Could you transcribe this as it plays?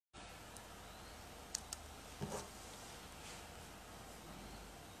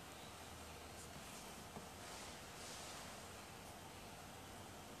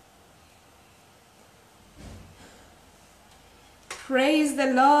Praise the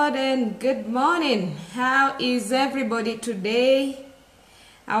Lord and good morning. How is everybody today?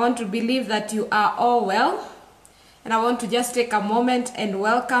 I want to believe that you are all well. And I want to just take a moment and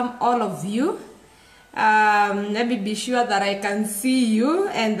welcome all of you. Let me be sure that I can see you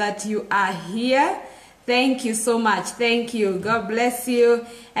and that you are here. Thank you so much. Thank you. God bless you.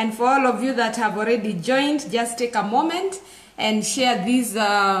 And for all of you that have already joined, just take a moment and share this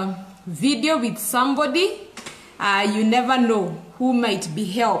video with somebody. You never know who might be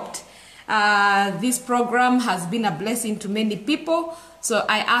helped. This program has been a blessing to many people. So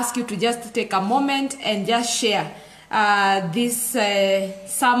I ask you to just take a moment and just share this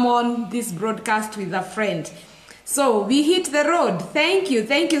sermon, this broadcast with a friend. So we hit the road. Thank you.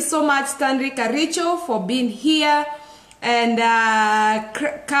 Thank you so much, Stanley Caricho, for being here. And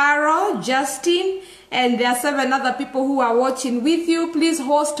Carol, Justin, and there are 7 other people who are watching with you. Please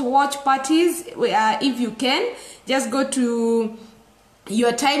host watch parties if you can. Just go to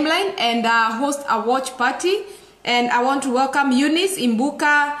your timeline and host a watch party. And I want to welcome Eunice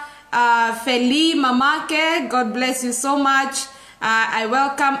Imbuka, Feli Mamake. God bless you so much. I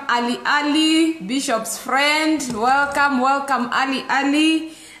welcome Ali, Bishop's friend. Welcome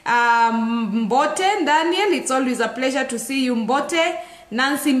Ali. Mbote, Daniel, it's always a pleasure to see you, Mbote.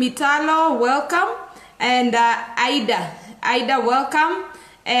 Nancy Mitalo, welcome. And Ida, welcome.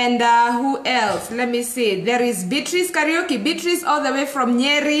 And who else? Let me see. There is Beatrice Karaoke. Beatrice all the way from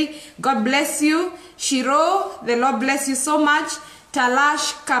Nyeri. God bless you. Shiro, the Lord bless you so much.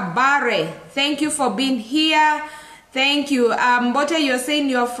 Talash Kabare, thank you for being here. Thank you. Mbote, you're saying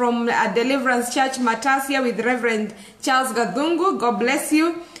you're from Deliverance Church Matasia with Reverend Charles Gadungu. God bless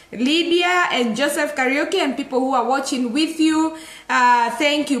you. Lydia and Joseph Karaoke and people who are watching with you,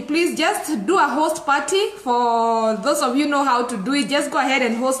 thank you. Please just do a host party. For those of you know how to do it, just go ahead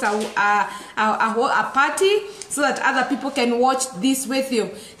and host a party so that other people can watch this with you.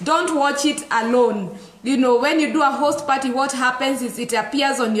 Don't watch it alone. You know, when you do a host party, what happens is it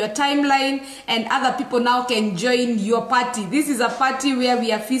appears on your timeline and other people now can join your party. This is a party where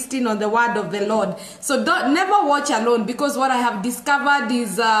we are feasting on the word of the Lord. So never watch alone, because what I have discovered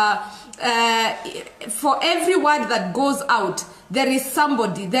is for every word that goes out, there is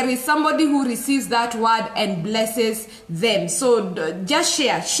somebody who receives that word and blesses them. So just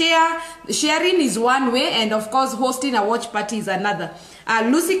share. Sharing is one way, and of course hosting a watch party is another.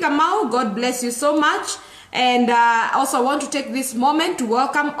 Lucy Kamau, God bless you so much. And also want to take this moment to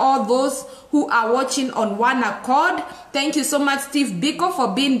welcome all those who are watching on One Accord. Thank you so much, Steve Biko,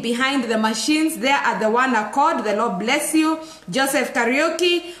 for being behind the machines there at the One Accord. The Lord bless you. Joseph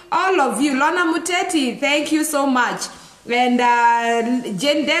Karaoke, all of you. Lona Muteti, thank you so much. And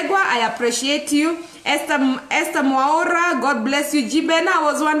Jane Degwa, I appreciate you. Esther Mwaora, God bless you. Jibena, I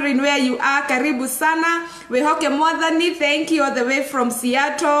was wondering where you are. Karibu sana. Wehoke Mwadhani, thank you all the way from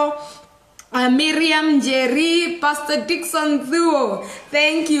Seattle. Miriam Jerry, Pastor Dixon Thuo,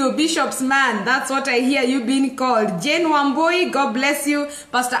 thank you. Bishop's man, that's what I hear you being called. Jane Wamboi, God bless you.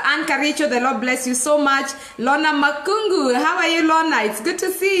 Pastor Ann Karicho, the Lord bless you so much. Lona Makungu, how are you, Lona? It's good to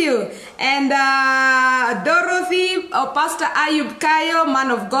see you. And Dorothy, Pastor Ayub Kayo,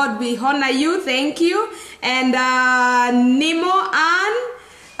 man of God, we honor you, thank you. And Nimo Ann,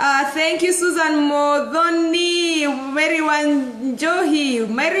 thank you, Susan Modoni, Mary Wanjohi,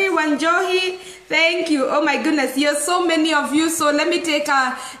 thank you. Oh my goodness, you're so many of you. So let me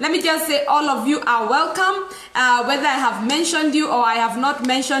just say all of you are welcome. Whether I have mentioned you or I have not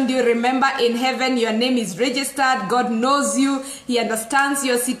mentioned you, remember in heaven your name is registered. God knows you. He understands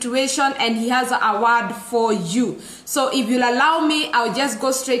your situation and he has a word for you. So if you'll allow me, I'll just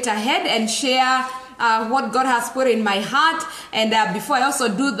go straight ahead and share what God has put in my heart. And before I also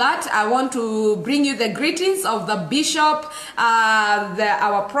do that, I want to bring you the greetings of the bishop,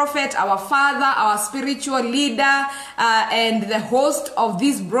 our prophet, our father, our spiritual leader, and the host of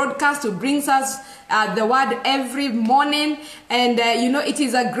this broadcast who brings us the word every morning. And you know, it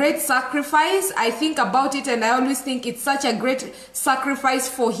is a great sacrifice. I think about it and I always think it's such a great sacrifice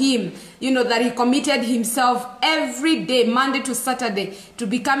for him, you know, that he committed himself every day, Monday to Saturday, to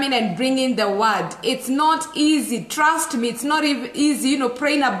be coming and bringing the word. It's not easy, trust me, it's not even easy, you know,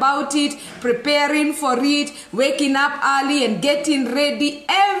 praying about it, preparing for it, waking up early and getting ready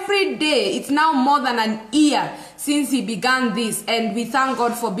every day. It's now more than an year since he began this, and we thank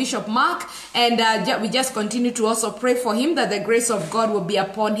God for Bishop Mark, and we just continue to also pray for him that the grace of God will be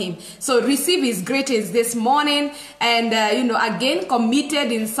upon him. So receive his greetings this morning, and you know, again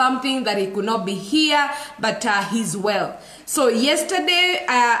committed in something that he could not be here, but he's well. So yesterday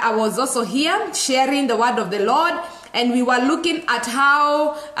I was also here sharing the word of the Lord, and we were looking at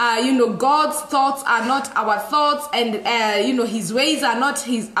how, God's thoughts are not our thoughts, and, his ways are not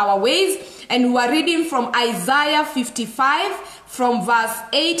our ways. And we were reading from Isaiah 55, from verse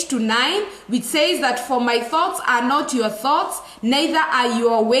 8 to 9, which says that, "For my thoughts are not your thoughts, neither are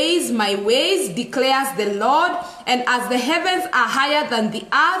your ways my ways, declares the Lord. And as the heavens are higher than the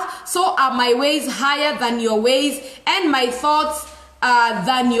earth, so are my ways higher than your ways, and my thoughts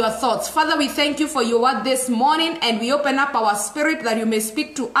than your thoughts." Father, we thank you for your word this morning, and we open up our spirit that you may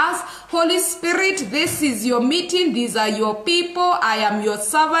speak to us. Holy Spirit, this is your meeting. These are your people. I am your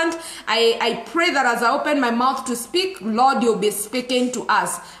servant. I pray that as I open my mouth to speak, Lord, you'll be speaking to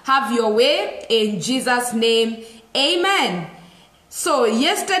us. Have your way in Jesus' name. Amen. So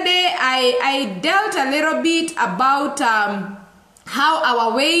yesterday I dealt a little bit about how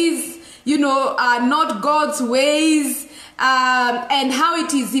our ways, are not God's ways. And how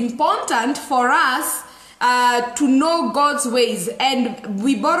it is important for us to know God's ways. And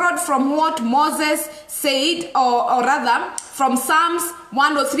we borrowed from what Moses said, or rather from Psalms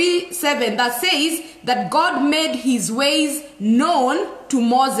 103:7, that says that God made his ways known to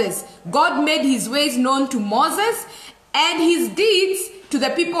Moses. God made his ways known to Moses, and his deeds to the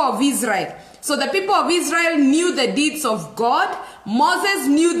people of Israel. So the people of Israel knew the deeds of God. Moses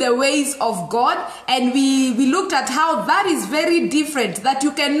knew the ways of God, and we looked at how that is very different, that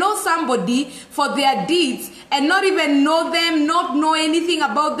you can know somebody for their deeds and not even know them, not know anything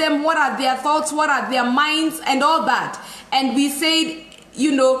about them, what are their thoughts, what are their minds, and all that. And we said,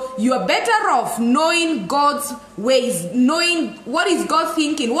 you are better off knowing God's ways, knowing what is God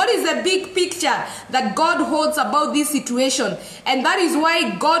thinking, what is the big picture that God holds about this situation. And that is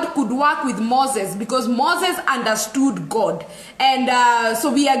why God could work with Moses, because Moses understood God. And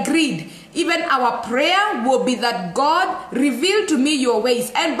so we agreed, even our prayer will be that God reveal to me your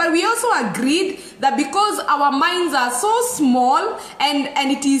ways. But we also agreed that because our minds are so small,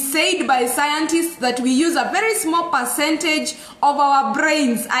 and it is said by scientists that we use a very small percentage of our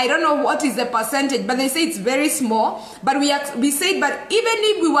brains. I don't know what is the percentage, but they say it's very small. But we said, but even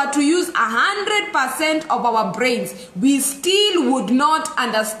if we were to use 100% of our brains, we still would not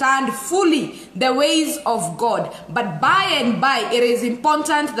understand fully the ways of God. But by and by, it is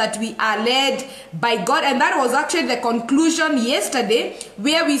important that we are led by God. And that was actually the conclusion yesterday,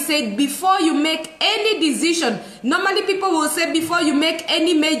 where we said, before you make any decision, normally people will say before you make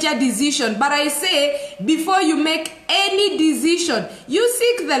any major decision, but I say before you make any decision, you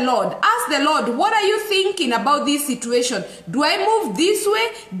seek the Lord. Ask the Lord, what are you thinking about this situation? Do I move this way?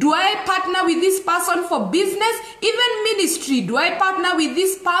 Do I partner with this person for business? Even ministry, do I partner with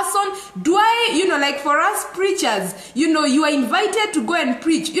this person? Do I, like for us preachers, you are invited to go and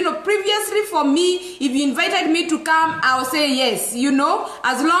preach. Previously for me, if you invited me to come, I'll say yes.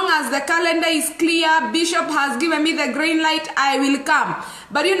 As long as the calendar is clear, Bishop has given me the green light, I will come.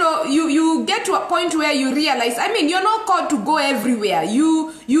 But you get to a point where you realize, you're not called to go everywhere.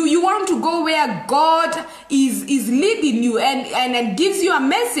 You want to go where God is leading you and gives you a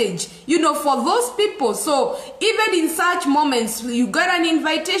message, for those people. So even in such moments, you got an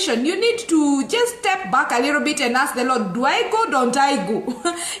invitation, you need to just step back a little bit and ask the Lord, do I go, don't I go?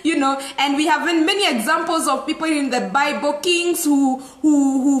 And we have many examples of people in the Bible, kings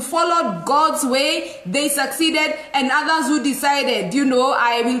who followed God's way, they succeeded, and others who decided,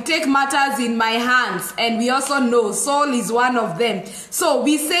 I will take matters in my hands. And we also know Saul is one of them. So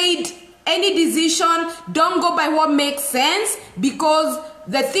we said, any decision, don't go by what makes sense, because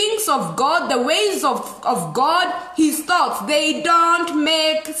the things of God, the ways of God, his thoughts, they don't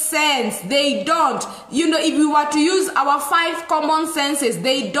make sense. They don't. If we were to use our 5 common senses,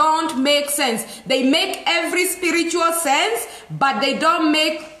 they don't make sense. They make every spiritual sense, but they don't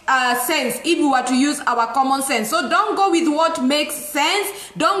make sense if we were to use our common sense. So don't go with what makes sense.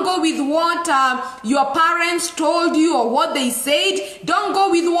 Don't go with what your parents told you or what they said. Don't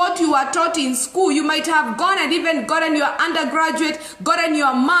go with what you were taught in school. You might have gone and even gotten your undergraduate, gotten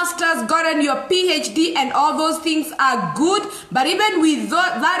your master's, gotten your PhD, and all those things are good. But even with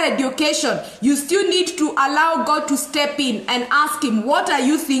that education, you still need to allow God to step in and ask him, what are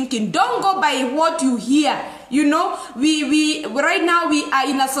you thinking? Don't go by what you hear. We right now we are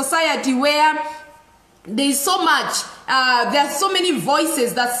in a society where there is so much there are so many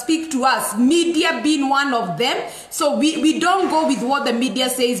voices that speak to us, media being one of them. So we don't go with what the media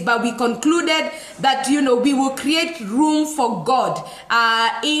says, but we concluded that, you know, we will create room for God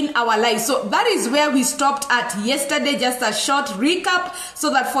in our lives. So that is where we stopped at yesterday. Just a short recap,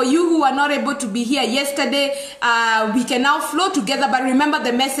 so that for you who are not able to be here yesterday, we can now flow together. But remember,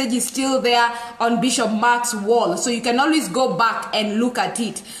 the message is still there on Bishop Mark's wall, so you can always go back and look at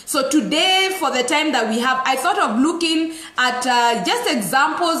it. So today, for the time that we have, I thought of looking at just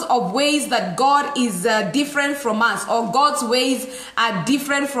examples of ways that God is different from us, or God's ways are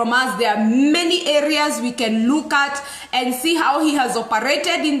different from us. There are many areas we can look at and see how he has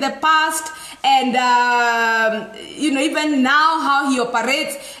operated in the past, and you know, even now how he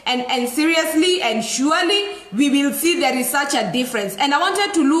operates, and seriously and surely we will see there is such a difference. And I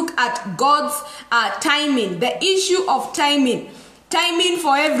wanted to look at God's timing, the issue of timing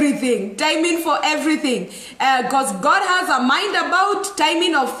for everything, because God has a mind about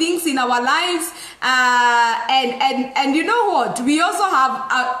timing of things in our lives, and you know what, we also have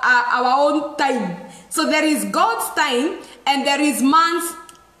our own time. So there is God's time and there is man's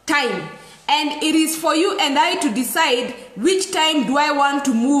time, and it is for you and I to decide which time do I want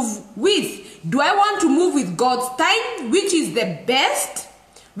to move with. Do I want to move with God's time, which is the best,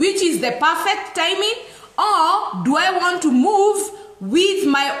 which is the perfect timing, or do I want to move with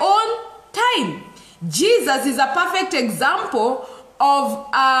my own time? Jesus is a perfect example of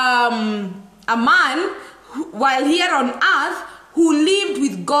a man while here on earth who lived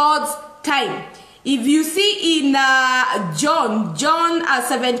with God's time. If you see in John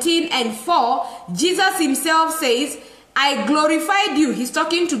 17:4, Jesus himself says, I glorified you. He's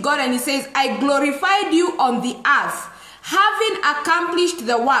talking to God and he says, I glorified you on the earth, having accomplished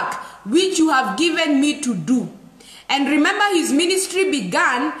the work which you have given me to do. And remember, his ministry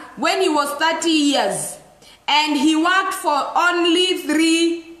began when he was 30 years. And he worked for only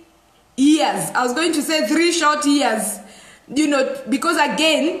 3 years. I was going to say 3 short years. You know, because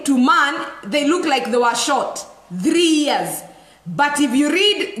again, to man, they look like they were short. 3 years. But if you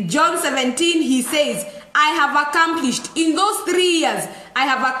read John 17, he says, I have accomplished, in those 3 years, I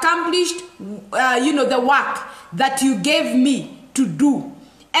have accomplished, you know, the work that you gave me to do.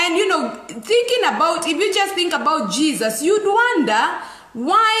 And, you know, thinking about, if you just think about Jesus, you'd wonder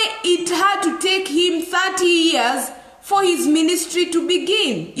why it had to take him 30 years for his ministry to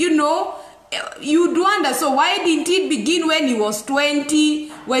begin. You know, you'd wonder, so why didn't it begin when he was 20,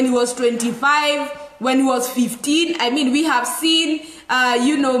 when he was 25, when he was 15? I mean, we have seen,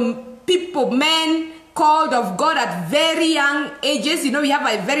 you know, people, men called of God at very young ages. You know, we have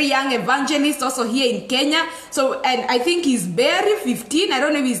a very young evangelist also here in Kenya. So, and I think he's barely 15. I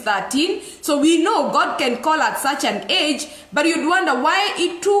don't know if he's 13. So we know God can call at such an age, but you'd wonder why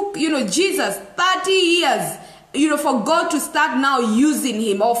it took, you know, Jesus 30 years, you know, for God to start now using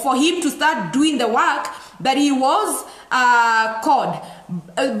him, or for him to start doing the work that he was called.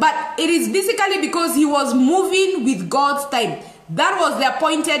 But it is basically because he was moving with God's time. That was the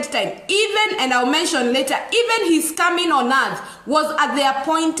appointed time. Even, and I'll mention later, even his coming on earth was at the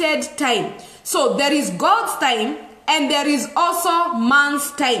appointed time. So there is God's time and there is also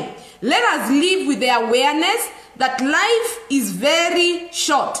man's time. Let us live with the awareness that life is very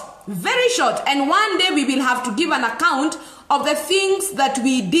short. Very short. And one day we will have to give an account of the things that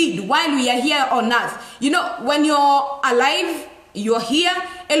we did while we are here on earth. You know, when you're alive, you're here,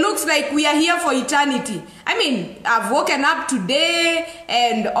 it looks like we are here for eternity. I mean, I've woken up today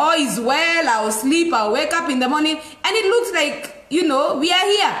and all is well, I'll sleep, I'll wake up in the morning, and it looks like, you know, we are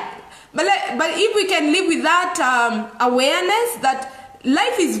here. But if we can live with that awareness that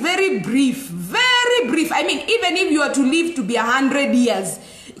life is very brief, very brief. I mean, even if you are to live to be 100 years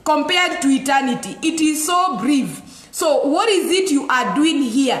compared to eternity, it is so brief. So what is it you are doing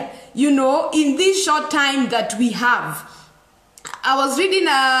here, you know, in this short time that we have? I was reading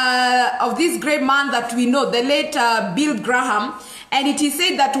of this great man that we know, the late Bill Graham, and it is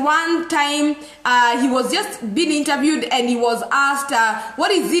said that one time he was just being interviewed and he was asked,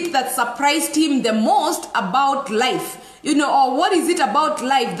 what is it that surprised him the most about life? You know, or what is it about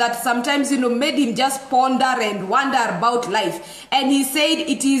life that sometimes, you know, made him just ponder and wonder about life? And he said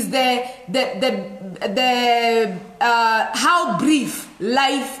it is how brief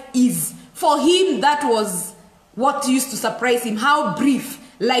life is. For him, that was what used to surprise him, how brief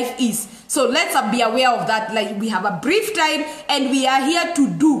life is. So let's be aware of that. Like, we have a brief time and we are here to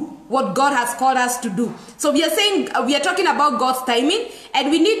do what God has called us to do. So we are saying, we are talking about God's timing,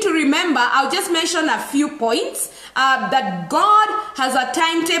 and we need to remember, I'll just mention a few points, that God has a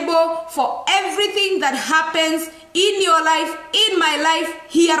timetable for everything that happens in your life, in my life,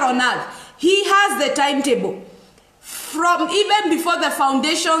 here on earth. He has the timetable. from even before the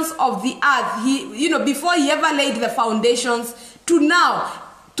foundations of the earth, before he ever laid the foundations, to now,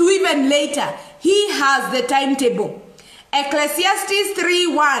 to even later, he has the timetable. Ecclesiastes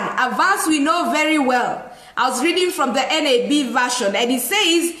 3:1, a verse we know very well. I was reading from the NAB version, and it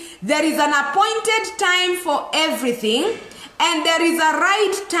says, there is an appointed time for everything, and there is a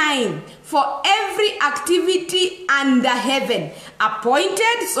right time for every activity under heaven.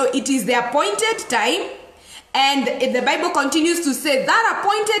 Appointed, so it is the appointed time. And the Bible continues to say that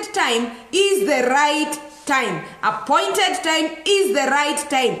appointed time is the right time. Appointed time is the right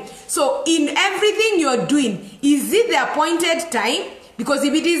time. So in everything you're doing, is it the appointed time? Because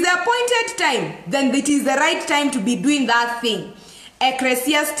if it is the appointed time, then it is the right time to be doing that thing.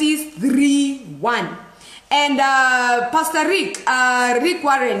 Ecclesiastes 3:1. And Pastor Rick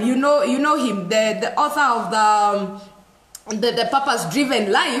Warren, you know him, the author of the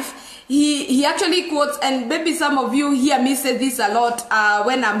Purpose-Driven Life. He actually quotes, and maybe some of you hear me say this a lot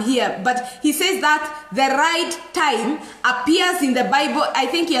when I'm here, but he says that the right time appears in the Bible. I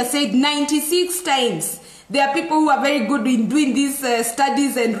think he has said 96 times. There are people who are very good in doing these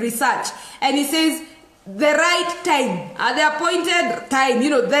studies and research. And he says, the right time, the appointed time,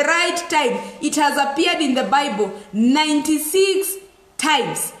 the right time. It has appeared in the Bible 96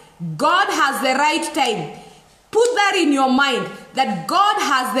 times. God has the right time. Put that in your mind, that God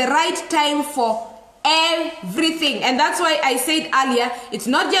has the right time for everything. And that's why I said earlier, it's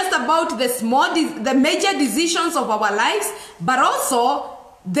not just about the major decisions of our lives, but also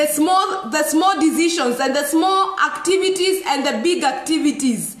the small decisions and the small activities and the big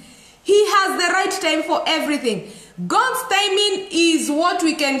activities. He has the right time for everything. God's timing is what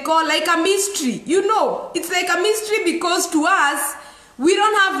we can call like a mystery. It's like a mystery because to us, we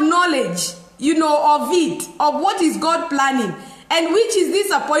don't have knowledge, of it, of what is God planning and which is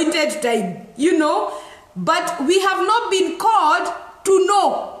this appointed time, But we have not been called to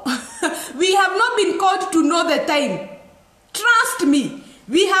know. We have not been called to know the time. Trust me.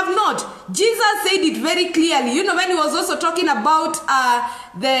 We have not. Jesus said it very clearly. When he was also talking about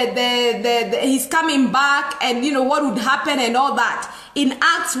his coming back and what would happen and all that in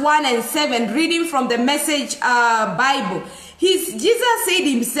Acts 1:7, reading from the Message Bible. Jesus said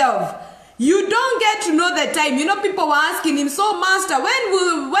himself, you don't get to know the time. People were asking him, so Master,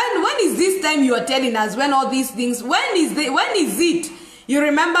 when is this time you are telling us? When all these things? When is it? You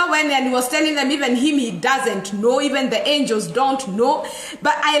remember when he was telling them, even him, he doesn't know, even the angels don't know.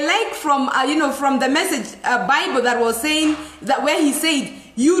 But I like from the Message Bible that was saying that where he said,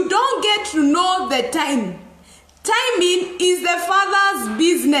 you don't get to know the time. Timing is the Father's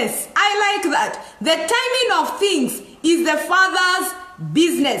business. I like that. The timing of things is the Father's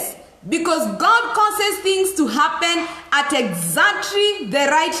business. Because God causes things to happen at exactly the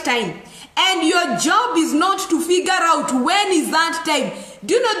right time. And your job is not to figure out when is that time.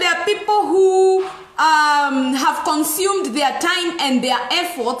 Do you know there are people who have consumed their time and their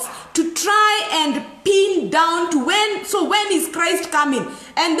efforts to try and pin down to when is Christ coming?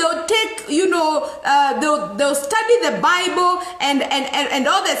 And they'll take, they'll study the Bible and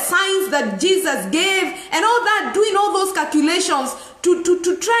all the signs that Jesus gave and all that, doing all those calculations to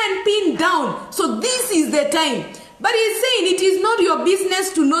try and pin down. So this is the time. But he's saying it is not your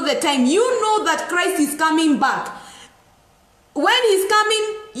business to know the time. You know that Christ is coming back. When he's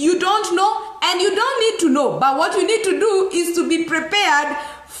coming, you don't know and you don't need to know. But what you need to do is to be prepared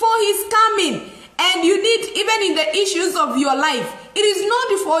for his coming. And you need, even in the issues of your life, it is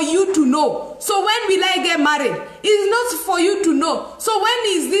not for you to know. So when will I get married? It is not for you to know. So when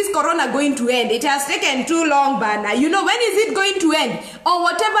is this corona going to end? It has taken too long, Bana. When is it going to end? Or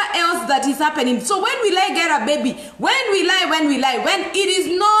whatever else that is happening. So when will I get a baby? When it is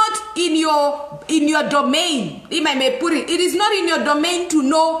not in your domain. If I may put it is not in your domain to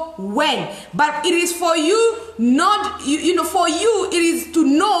know when. But it is for you, not, for you, it is to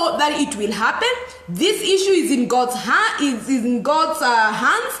know that it will happen. This issue is in God's hands,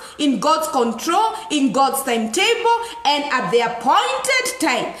 in God's control, in God's timetable, and at the appointed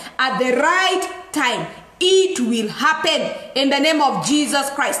time, at the right time, it will happen in the name of Jesus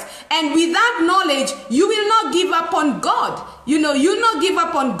Christ. And with that knowledge, you will not give up on God. You'll not give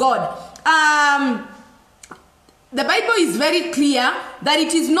up on God. The Bible is very clear that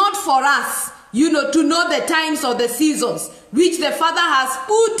it is not for us, to know the times or the seasons which the Father has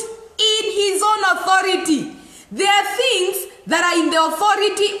put in his own authority. There are things that are in the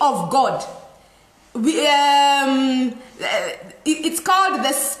authority of God. It's called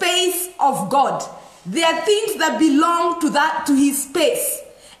the space of God. There are things that belong to his space.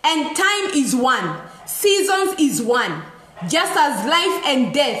 And time is one. Seasons is one. Just as life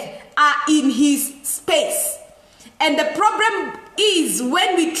and death are in his space. And the problem is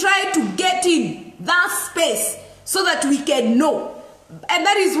when we try to get in that space so that we can know. And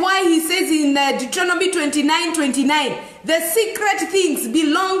that is why he says in Deuteronomy 29:29, the secret things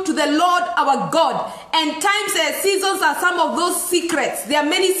belong to the Lord our God. And times and seasons are some of those secrets. There are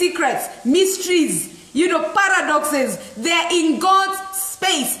many secrets, mysteries, paradoxes. They are in God's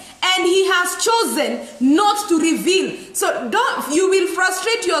space. And he has chosen not to reveal. So you will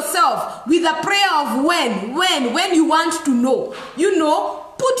frustrate yourself with a prayer of when you want to know.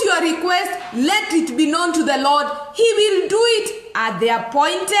 Put your request, let it be known to the Lord. He will do it at the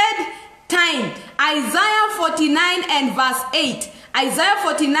appointed time. Isaiah 49 and verse 8. Isaiah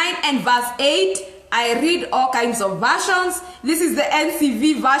 49 and verse 8. I read all kinds of versions. This is the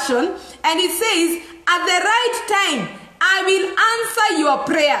NCV version. And it says, at the right time, I will answer your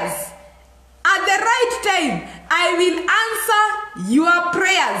prayers. At the right time, I will answer your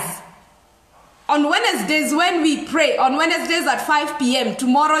prayers. On Wednesdays when we pray, on Wednesdays at 5 p.m.,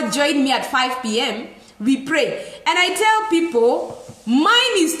 tomorrow join me at 5 p.m., we pray. And I tell people,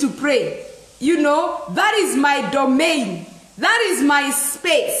 mine is to pray. That is my domain. That is my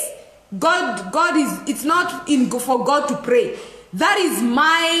space. It's not for God to pray. That is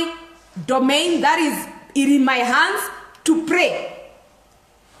my domain. That is it in my hands to pray.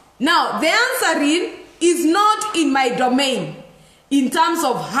 Now, the answering is not in my domain in terms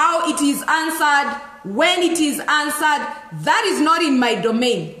of how it is answered, when it is answered. That is not in my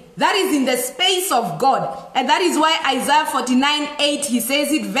domain. That is in the space of God. And that is why Isaiah 49:8, he says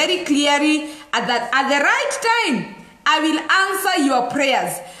it very clearly, at the right time, I will answer your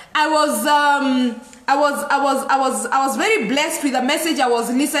prayers. I was very blessed with a message I was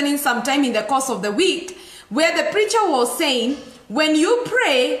listening sometime in the course of the week, where the preacher was saying, when you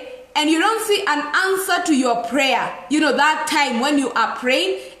pray and you don't see an answer to your prayer, that time when you are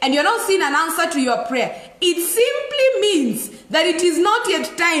praying and you're not seeing an answer to your prayer, it simply means that it is not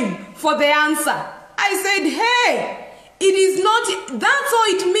yet time for the answer. I said, hey, it is not, that's all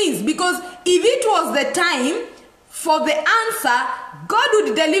it means, because if it was the time for the answer, God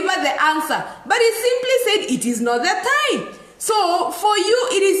would deliver the answer. But he simply said it is not the time. So for you,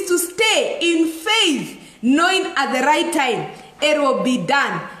 it is to stay in faith, knowing at the right time it will be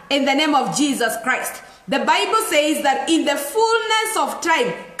done in the name of Jesus Christ. The Bible says that in the fullness of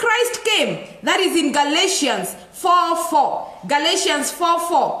time, Christ came. That is in Galatians 4:4. Galatians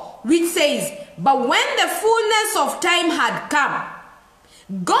 4:4, which says, but when the fullness of time had come,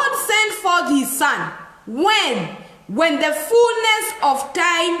 God sent forth his son. When the fullness of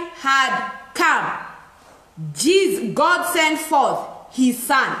time had come, God sent forth his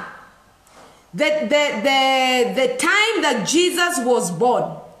son. The time that Jesus was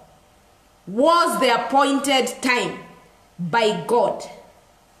born was the appointed time by God.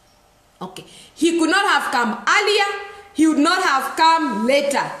 Okay. He could not have come earlier. He would not have come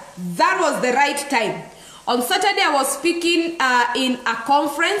later. That was the right time. On Saturday, I was speaking in a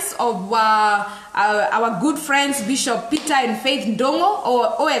conference of our good friends, Bishop Peter and Faith Ndongo,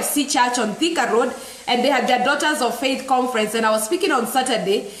 or OFC Church on Thika Road, and they had their Daughters of Faith conference, and I was speaking on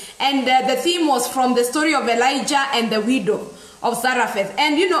Saturday, and the theme was from the story of Elijah and the widow of Zarephath.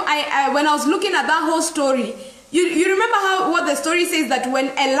 And when I was looking at that whole story, you remember what the story says, that when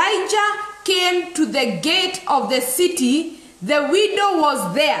Elijah came to the gate of the city, the widow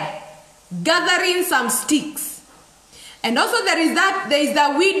was there gathering some sticks. And also there is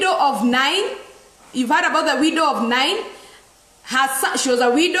the widow of Nain. You've heard about the widow of Nain. Her son, she was a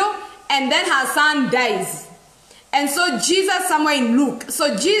widow, and then her son dies. And so Jesus, somewhere in Luke,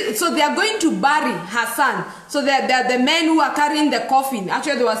 so they are going to bury her son. So they are the men who are carrying the coffin.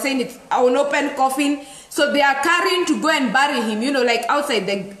 Actually, they were saying it's an open coffin. So they are carrying to go and bury him, like outside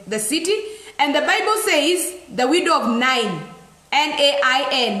the city. And the Bible says the widow of Nain,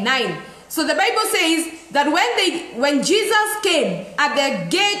 N-A-I-N, 9. So the Bible says that when Jesus came at the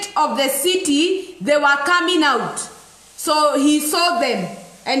gate of the city, they were coming out. So he saw them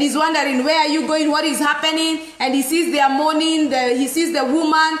and he's wondering, where are you going? What is happening? And he sees their mourning. He sees the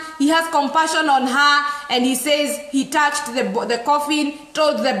woman. He has compassion on her. And he says, he touched the coffin,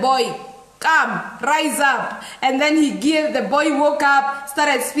 told the boy, come, rise up. And then the boy woke up,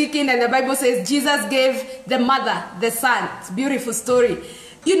 started speaking, and the Bible says Jesus gave the mother the son. It's a beautiful story.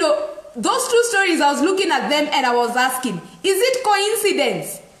 Those two stories, I was looking at them and I was asking, is it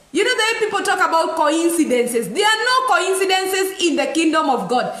coincidence? The way people talk about coincidences, there are no coincidences in the kingdom of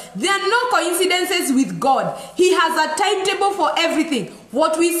God. There are no coincidences with God. He has a timetable for everything.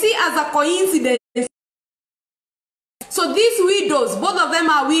 What we see as a coincidence. So these widows, both of them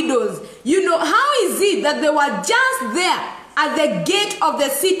are widows. How is it that they were just there at the gate of the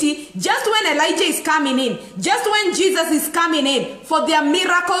city, just when Elijah is coming in, just when Jesus is coming in for their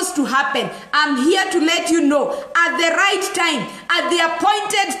miracles to happen. I'm here to let you know, at the right time, at the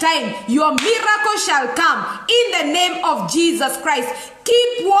appointed time, your miracle shall come in the name of Jesus Christ.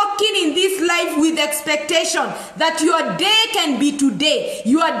 Keep walking in this life with expectation that your day can be today.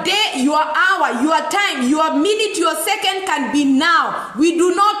 Your day, your hour, your time, your minute, your second can be now. We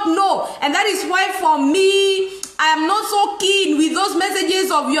do not know. And that is why for me, I am not so keen with those messages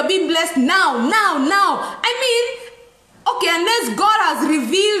of you're being blessed now. I mean, okay, unless God has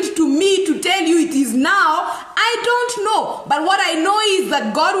revealed to me to tell you it is now, I don't know. But what I know is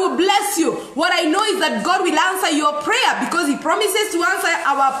that God will bless you. What I know is that God will answer your prayer because he promises to answer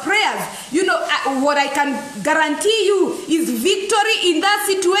our prayers. You know, what I can guarantee you is victory in that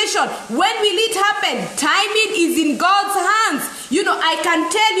situation. When will it happen? Timing is in God's hands. You know, I can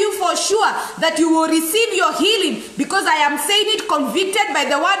tell you for sure that you will receive your healing because I am saying it convicted by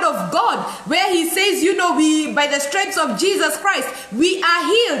the word of God, where he says, you know, we, by the stripes of Jesus Christ, we are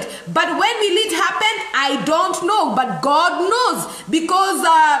healed. But when will it happen? I don't know, but God knows, because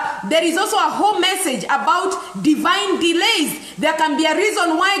there is also a whole message about divine delays. There can be a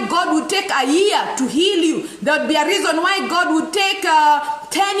reason why God would take a year to heal you. There would be a reason why God would take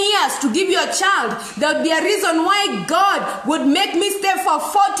 10 years to give you a child. There would be a reason why God would make me stay for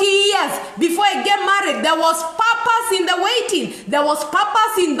 40 years before I get married. There was purpose in the waiting. There was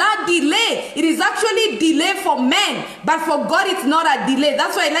purpose in that delay. It is actually delay for men, but for God it's not a delay.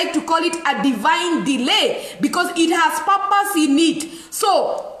 That's why I like to call it a divine delay, because it has purpose in it.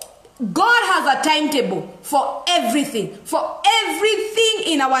 So God has a timetable for everything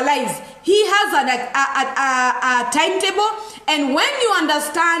in our lives. He has a timetable, and when you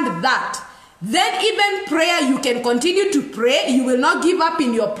understand that, then even prayer, you can continue to pray. You will not give up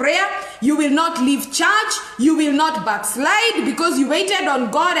in your prayer. You will not leave church. You will not backslide because you waited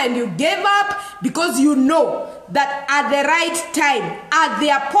on God and you gave up, because you know that at the right time, at the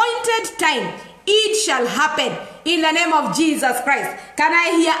appointed time, it shall happen in the name of Jesus Christ. Can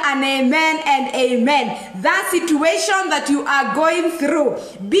I hear an amen and amen? That situation that you are going through,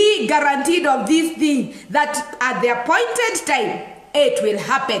 be guaranteed of this thing, that at the appointed time, it will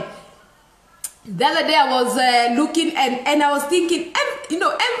happen. The other day I was looking and I was thinking, you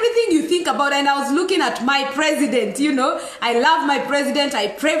know, everything you think about, and I was looking at my president. You know, I love my president. I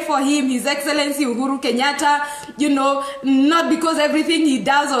pray for him, His Excellency Uhuru Kenyatta, you know, not because everything he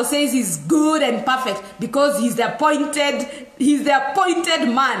does or says is good and perfect, because he's the appointed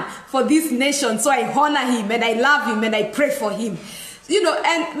man for this nation. So I honor him and I love him and I pray for him. You know,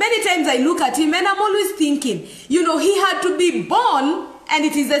 and many times I look at him and I'm always thinking, you know, he had to be born. And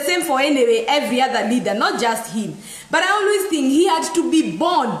it is the same for every other leader, not just him. But I always think he had to be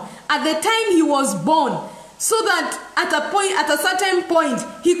born at the time he was born, so that at a certain point,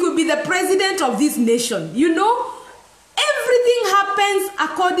 he could be the president of this nation. You know, everything happens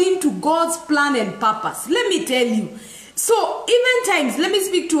according to God's plan and purpose. Let me tell you. So even times, let me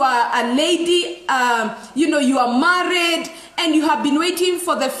speak to a lady, you know, you are married and you have been waiting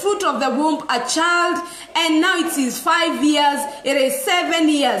for the fruit of the womb, a child, and now it is 5 years, it is 7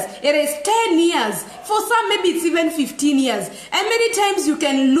 years, it is 10 years. For some, maybe it's even 15 years. And many times you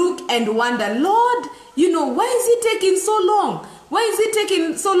can look and wonder, Lord, you know, why is it taking so long? Why is it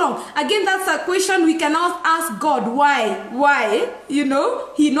taking so long? Again, that's a question we cannot ask God. Why? Why? You know,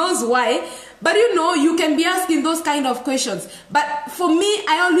 he knows why. But you know, you can be asking those kind of questions. But for me,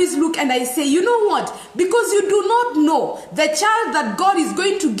 I always look and I say, you know what? Because you do not know the child that God is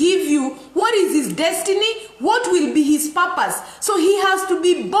going to give you, what is his destiny, what will be his purpose. So he has to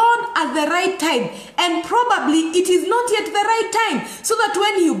be born at the right time. And probably it is not yet the right time. So that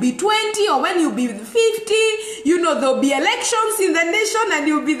when you be 20 or when you be 50, you know, there'll be elections in the nation and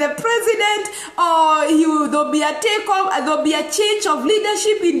you'll be the president, or there'll be a takeover, there'll be a change of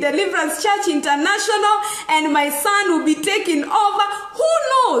leadership in Deliverance Church International, and my son will be taking over. Who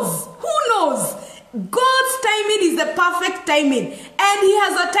knows? Who knows? God's timing is the perfect timing, and he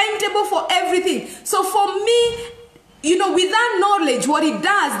has a timetable for everything. So for me, you know, with that knowledge, what it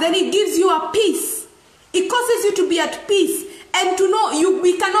does, then it gives you a peace. It causes you to be at peace and to know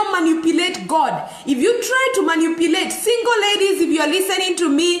we cannot manipulate God. If you try to manipulate, single ladies, if you are listening to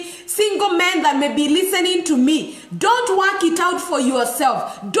me, single men that may be listening to me, don't work it out for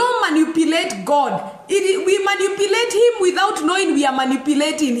yourself. Don't manipulate God. We manipulate him without knowing we are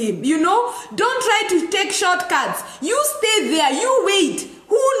manipulating him. You know, don't try to take shortcuts. You stay there, you wait.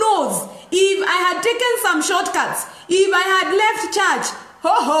 Who knows? If I had taken some shortcuts, if I had left church, I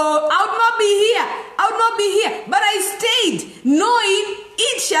would not be here. I would not be here. But I stayed, knowing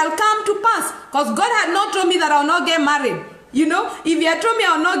it shall come to pass. Because God had not told me that I will not get married. You know, if you had told me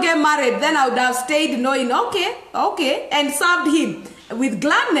I would not get married, then I would have stayed knowing, okay, and served him with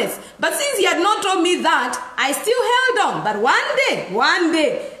gladness. But since he had not told me that, I still held on. But one day,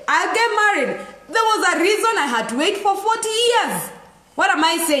 I'll get married. There was a reason I had to wait for 40 years. What am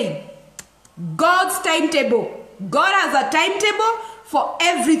I saying? God's timetable. God has a timetable for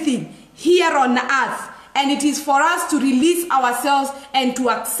everything here on earth. And it is for us to release ourselves and to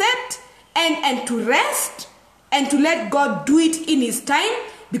accept and to rest and to let God do it in his time,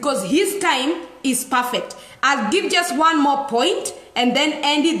 because his time is perfect. I'll give just one more point and then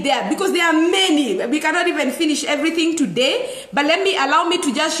end it there, because there are many. We cannot even finish everything today, but allow me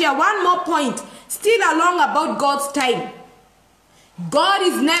to just share one more point still along about God's time. God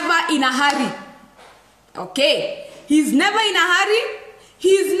is never in a hurry. Okay? He's never in a hurry.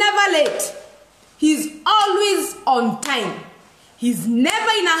 He's never late. He's always on time. He's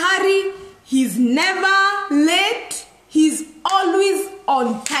never in a hurry. He's never late. He's always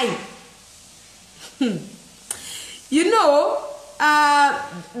on time. You know,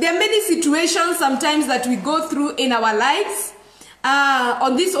 there are many situations sometimes that we go through in our lives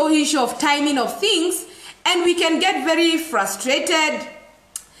on this whole issue of timing of things, and we can get very frustrated.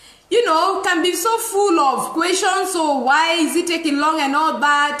 You know, can be so full of questions. So why is it taking long and all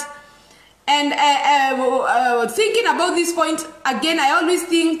that? And thinking about this point again, I always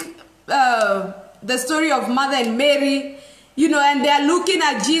think the story of Mother and Mary, you know, and they are looking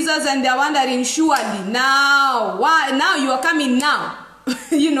at Jesus and they're wondering, surely now, why now you are coming now?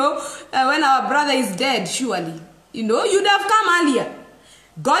 You know, when our brother is dead, surely, you know, you'd have come earlier.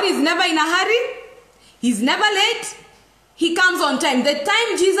 God is never in a hurry. He's never late. He comes on time. The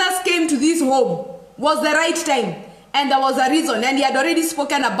time Jesus came to this home was the right time, and there was a reason, and he had already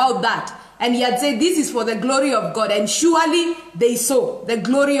spoken about that. And he had said, this is for the glory of God. And surely they saw the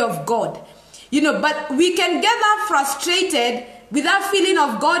glory of God. You know, but we can get that frustrated with that feeling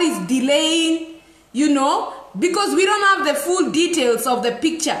of God is delaying, you know, because we don't have the full details of the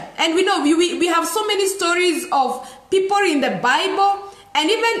picture. And we know we have so many stories of people in the Bible, and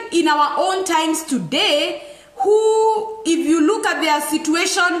even in our own times today, who, if you look at their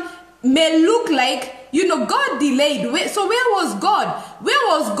situation, may look like, you know, God delayed. So where was God? Where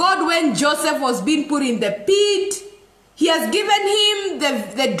was God when Joseph was being put in the pit? He has given him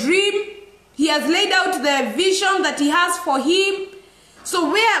the dream. He has laid out the vision that he has for him. So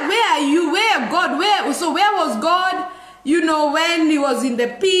where are you? Where God? So where was God, you know, when he was in the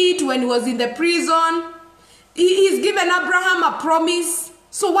pit, when he was in the prison? He's given Abraham a promise.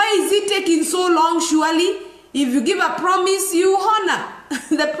 So why is it taking so long, surely? If you give a promise, you honor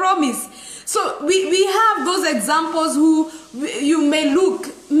the promise. So we have those examples who you may look,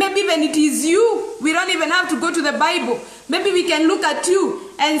 maybe when it is you, we don't even have to go to the Bible. Maybe we can look at you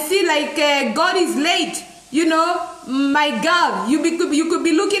and see like God is late. You know, my girl, you could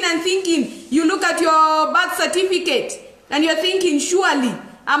be looking and thinking, you look at your birth certificate and you're thinking, surely,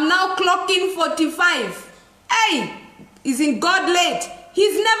 I'm now clocking 45. Hey, isn't God late?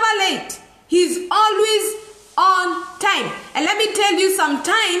 He's never late. He's always on time. And let me tell you,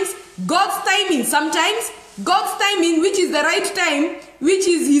 sometimes God's timing, which is the right time, which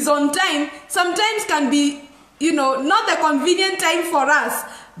is his own time, sometimes can be, you know, not the convenient time for us.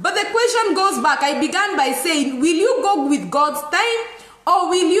 But the question goes back. I began by saying, will you go with God's time, or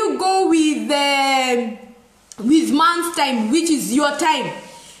will you go with man's time, which is your time?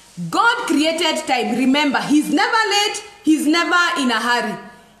 God created time. Remember, he's never late. He's never in a hurry.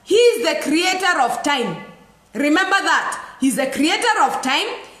 He's the creator of time. Remember that. He's the creator of time.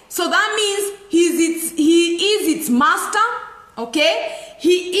 So that means he is its master. Okay?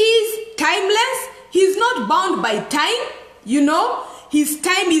 He is timeless. He's not bound by time. You know, his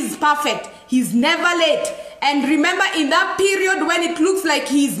time is perfect. He's never late. And remember, in that period when it looks like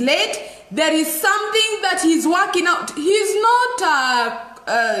he's late, there is something that he's working out. He's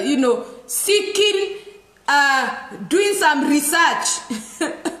not, you know, seeking, doing some research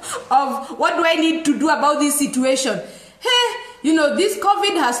of what do I need to do about this situation. Hey, you know, this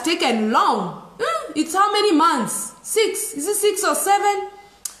COVID has taken long. It's how many months? 6? Is it 6 or 7?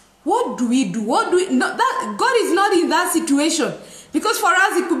 What do we do? What do we? No, that God is not in that situation. Because for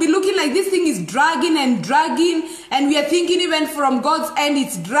us, it could be looking like this thing is dragging and dragging, and we are thinking even from God's end,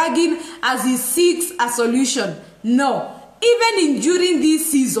 it's dragging as he seeks a solution. No. Even during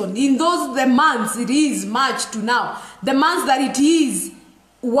this season, in the months, it is March to now, the months that it is,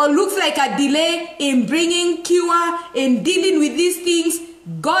 what looks like a delay in bringing cure, in dealing with these things,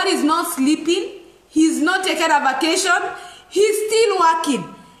 God is not sleeping. He's not taking a vacation. He's still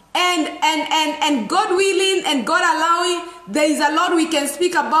working. And God willing and God allowing, there is a lot we can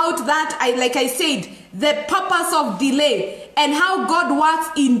speak about that. Like I said, the purpose of delay. and how God works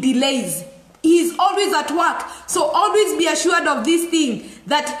in delays. He's always at work. So always be assured of this thing,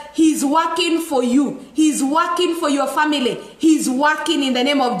 that he's working for you. He's working for your family. He's working in the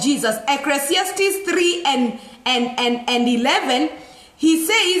name of Jesus. Ecclesiastes 3 and 11, he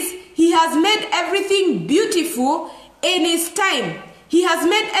says he has made everything beautiful in its time. He has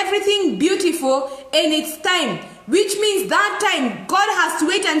made everything beautiful in its time, which means that time God has to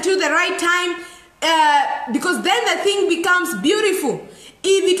wait until the right time, because then the thing becomes beautiful.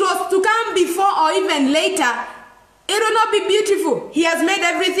 If it was to come before or even later, it will not be beautiful. He has made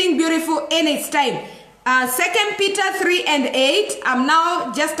everything beautiful in its time. 2 Peter 3 and 8, I'm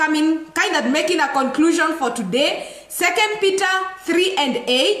now just kind of making a conclusion for today. 2 Peter 3 and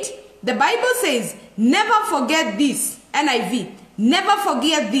 8, the Bible says, never forget this, NIV, never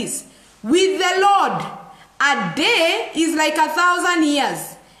forget this. With the Lord, a day is like 1,000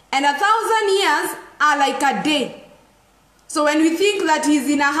 years, and 1,000 years are like a day. So when we think that he's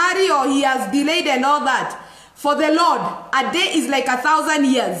in a hurry or he has delayed and all that, for the Lord, a day is like 1,000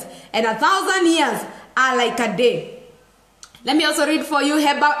 years, and 1,000 years are like a day. Let me also read for you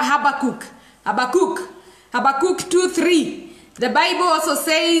Habakkuk 2:3. The Bible also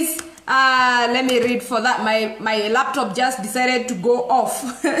says, let me read for that. My laptop just decided to go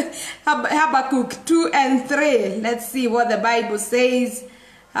off. Habakkuk 2 and 3. Let's see what the Bible says.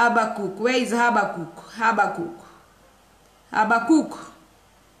 Habakkuk. Where is Habakkuk? Habakkuk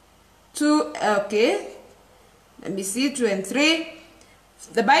 2, okay. Let me see, 2 and 3.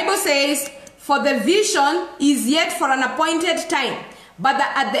 The Bible says, for the vision is yet for an appointed time, but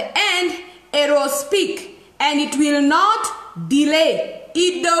at the end it will speak, and it will not delay.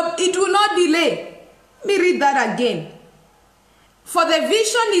 It will not delay. Let me read that again. For the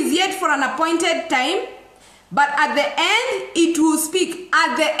vision is yet for an appointed time, but at the end it will speak.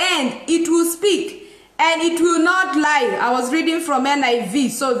 At the end it will speak, and it will not lie. I was reading from NIV,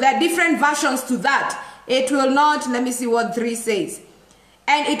 so there are different versions to that. It will not, let me see what 3 says.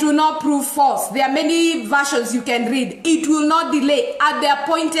 And it will not prove false. There are many versions you can read. It will not delay at the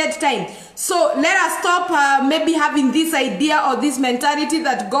appointed time. So let us stop maybe having this idea or this mentality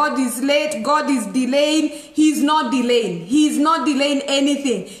that God is late, God is delaying. He's not delaying. He's not delaying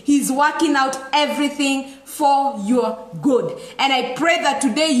anything. He's working out everything for your good. And I pray that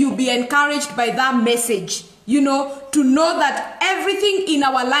today you'll be encouraged by that message. You know, to know that everything in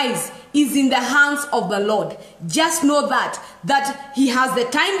our lives is in the hands of the Lord. Just know that he has the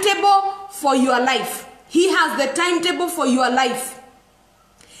timetable for your life. He has the timetable for your life.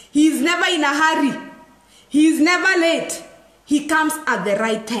 He is never in a hurry. He is never late. He comes at the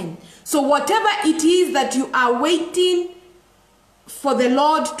right time. So whatever it is that you are waiting for the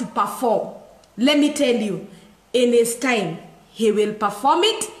Lord to perform, let me tell you, in his time, he will perform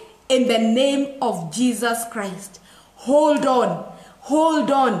it in the name of Jesus Christ. Hold on.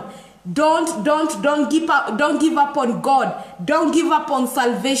 Hold on. Don't give up on God. Don't give up on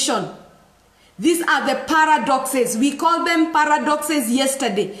salvation. These are the paradoxes. We called them paradoxes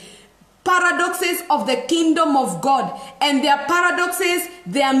yesterday. Paradoxes of the kingdom of God. And they are paradoxes,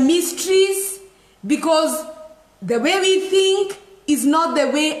 they are mysteries, because the way we think is not the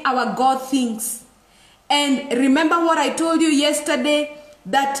way our God thinks. And remember what I told you yesterday,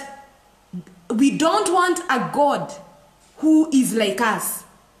 that we don't want a God who is like us.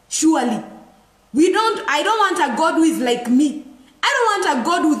 Surely. I don't want a God who is like me. I don't want a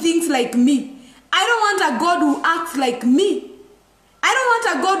God who thinks like me. I don't want a God who acts like me. I don't want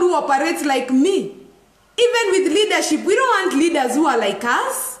a God who operates like me. Even with leadership, we don't want leaders who are like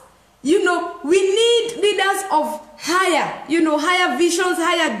us. You know, we need leaders of higher, higher visions,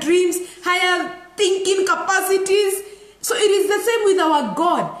 higher dreams, higher thinking capacities. So it is the same with our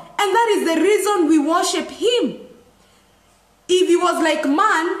God. And that is the reason we worship him. If he was like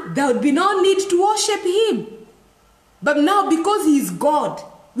man, there would be no need to worship him. But now, because he is God,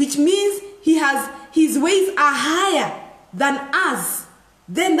 which means his ways are higher than us,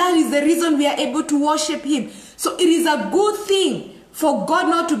 then that is the reason we are able to worship him. So it is a good thing for God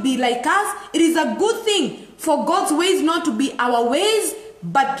not to be like us. It is a good thing for God's ways not to be our ways.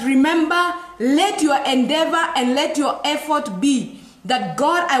 But remember, let your endeavor and let your effort be that,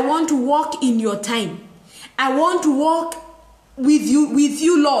 God, I want to walk in your time. I want to walk with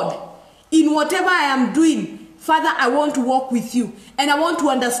you, Lord, in whatever I am doing. Father, I want to walk with you, and I want to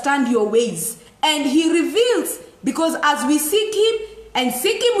understand your ways. And he reveals, because as we seek him and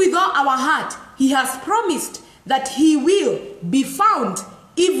seek him with all our heart, he has promised that he will be found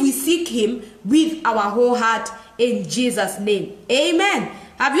if we seek him with our whole heart, in Jesus' name. Amen.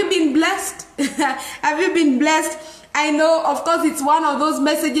 Have you been blessed? Have you been blessed? I know, of course, it's one of those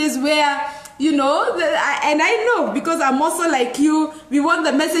messages where you know, and I know because I'm also like you, we want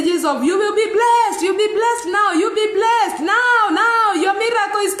the messages of you will be blessed, you'll be blessed now, you'll be blessed now, your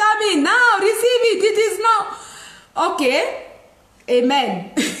miracle is coming now, receive it, it is now. Okay.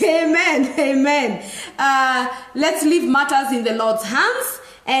 Amen. Amen. Amen. Let's leave matters in the Lord's hands,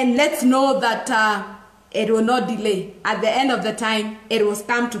 and let's know that it will not delay. At the end of the time, it will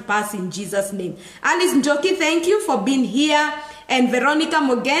come to pass in Jesus' name. Alice Njoki, thank you for being here. And Veronica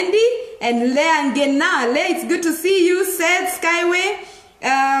Mogendi and Lea Ngena. Lea, it's good to see you. Said Skyway.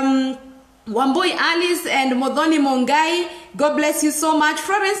 Wamboi Alice and Modoni Mongai. God bless you so much.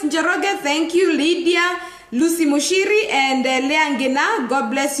 Florence Njoroge, thank you. Lydia, Lucy Mushiri and Lea Ngena.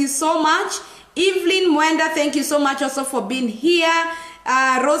 God bless you so much. Evelyn Mwenda, thank you so much also for being here.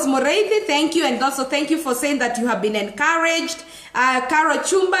 Rose Moreithi, thank you, and also thank you for saying that you have been encouraged. Carol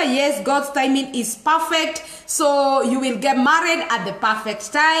Chumba, yes, God's timing is perfect, so you will get married at the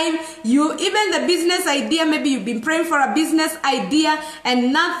perfect time. You, even the business idea, maybe you've been praying for a business idea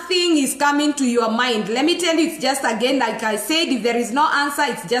and nothing is coming to your mind. Let me tell you, it's just again, like I said, if there is no answer,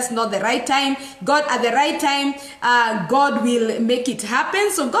 it's just not the right time. God at the right time, God will make it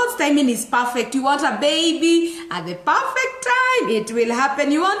happen. So God's timing is perfect. You want a baby at the perfect time, it will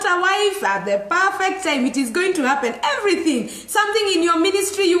happen. You want a wife at the perfect time, it is going to happen. Everything, something in your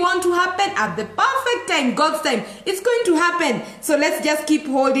ministry you want to happen at the perfect time, God's time, it's going to happen. So let's just keep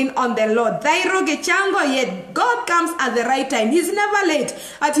holding on the Lord. Dairo Gechango, yet God comes at the right time. He's never late.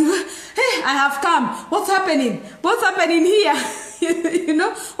 At you, hey, I have come. What's happening? What's happening here? You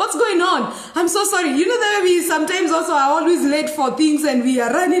know, what's going on? I'm so sorry. You know that we sometimes also are always late for things and we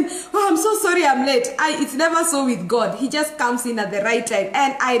are running. Oh, I'm so sorry I'm late. It's never so with God. He just comes in at the right time.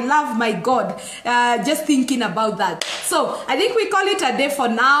 And I love my God just thinking about that. So I think we call it a day for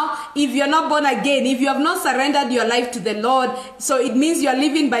now. If you're not born again, if you have not surrendered your life to the Lord, so it means you're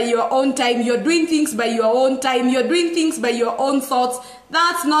living by your own time. You're doing things by your own time. You're doing things by your own thoughts.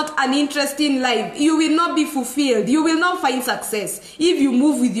 That's not an interesting life. You will not be fulfilled. You will not find success if you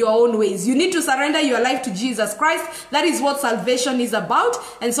move with your own ways. You need to surrender your life to Jesus Christ. That is what salvation is about.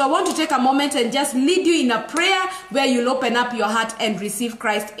 And so I want to take a moment and just lead you in a prayer where you'll open up your heart and receive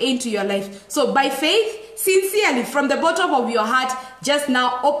Christ into your life. So by faith, sincerely, from the bottom of your heart, just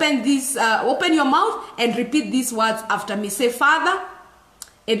now open your mouth and repeat these words after me. Say, Father,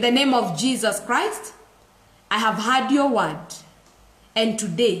 in the name of Jesus Christ, I have heard your word. And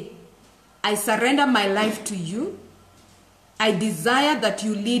today, I surrender my life to you. I desire that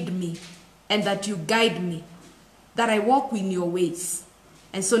you lead me and that you guide me, that I walk in your ways.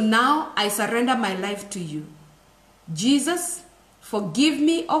 And so now I surrender my life to you. Jesus, forgive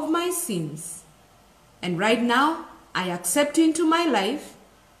me of my sins. And right now, I accept you into my life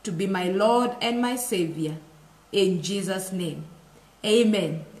to be my Lord and my Savior. In Jesus' name,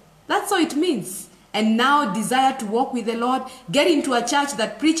 amen. That's all it means. And now desire to walk with the Lord. Get into a church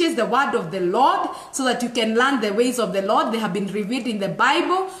that preaches the word of the Lord so that you can learn the ways of the Lord. They have been revealed in the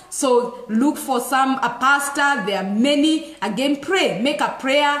Bible. So look for a pastor. There are many. Again, pray. Make a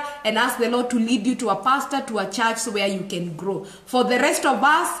prayer and ask the Lord to lead you to a pastor, to a church where you can grow. For the rest of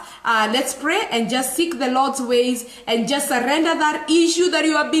us, let's pray and just seek the Lord's ways and just surrender that issue that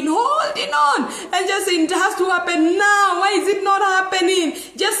you have been holding on and just say, it has to happen now. Why is it not happening?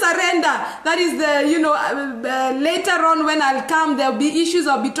 Just surrender. That is the, later on when I'll come, there'll be issues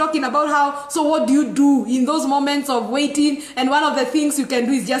I'll be talking about how, so what do you do in those moments of waiting? And one of the things you can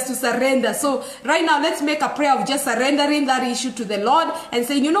do is just to surrender. So right now, let's make a prayer of just surrendering that issue to the Lord and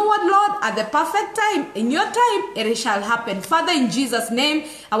saying, you know what, Lord, at the perfect time, in your time, it shall happen. Father, in Jesus' name,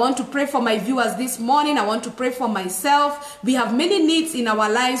 I want to pray for my viewers this morning. I want to pray for myself. We have many needs in our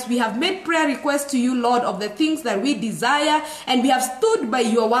lives. We have made prayer requests to you, Lord, of the things that we desire, and we have stood by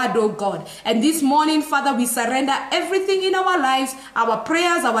your word, oh God. And this morning, Father, we surrender everything in our lives, our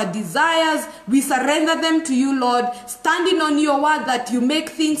prayers, our desires. We surrender them to you, Lord, standing on your word that you make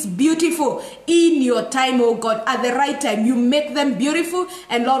things beautiful in your time, oh God. At the right time, you make them beautiful.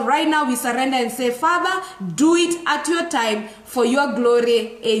 And Lord, right now we surrender and say, Father, do it at your time for your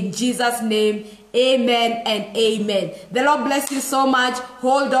glory. In Jesus' name, amen and amen. The Lord bless you so much.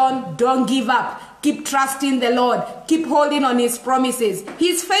 Hold on. Don't give up. Keep trusting the Lord. Keep holding on his promises.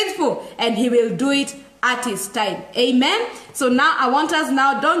 He's faithful and he will do it at his time. Amen. So now I want us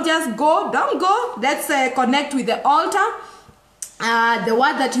now, don't just go. Don't go. Let's connect with the altar. The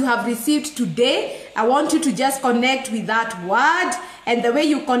word that you have received today, I want you to just connect with that word. And the way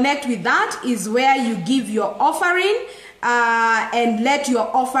you connect with that is where you give your offering. And let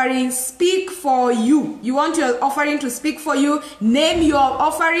your offering speak for you. You want your offering to speak for you. Name your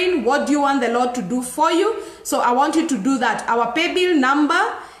offering. What do you want the Lord to do for you? So I want you to do that. Our pay bill number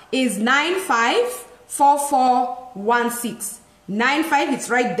is 954416. 95, it's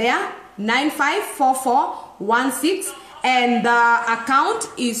right there. 954416. And the account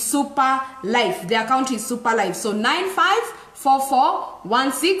is Super Life. The account is Super Life. So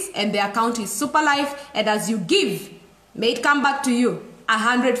 954416, and the account is Super Life. And as you give, may it come back to you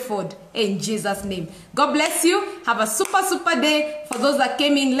 100-fold in Jesus' name. God bless you. Have a super day. For those that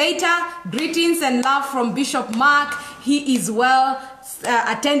came in later, greetings and love from Bishop Mark. He is well,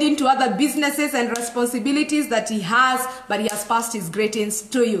 attending to other businesses and responsibilities that he has, but he has passed his greetings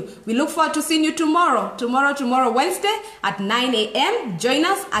to you. We look forward to seeing you tomorrow, Wednesday at 9 a.m. Join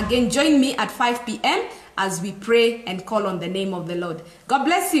us again. Join me at 5 p.m. as we pray and call on the name of the Lord. God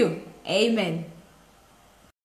bless you. Amen.